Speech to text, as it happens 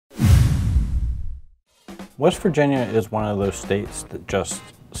West Virginia is one of those states that just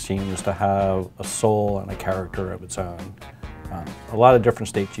seems to have a soul and a character of its own. A lot of different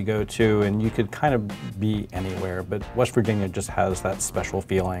states you go to and you could kind of be anywhere, but West Virginia just has that special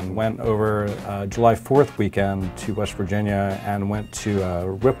feeling. Went over July 4th weekend to West Virginia and went to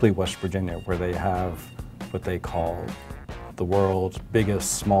Ripley, West Virginia, where they have what they call the world's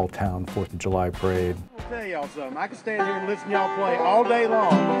biggest small town 4th of July parade. I'll tell y'all something. I can stand here and listen to y'all play all day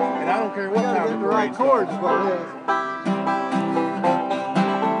long, and I don't care what time the right chords for this.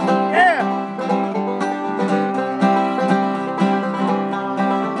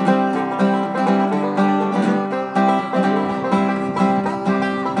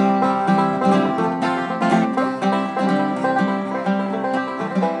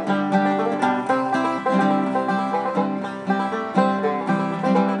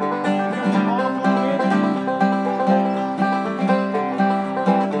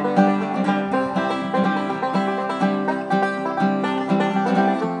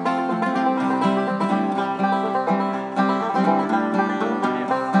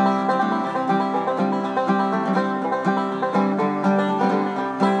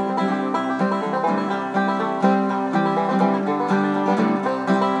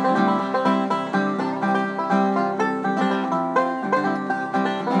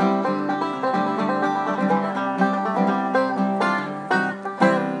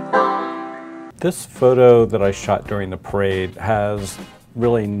 This photo that I shot during the parade has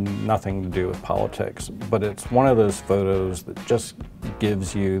really nothing to do with politics, but it's one of those photos that just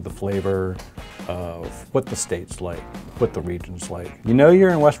gives you the flavor of what the state's like, what the region's like. You know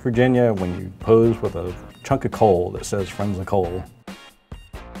you're in West Virginia when you pose with a chunk of coal that says Friends of Coal.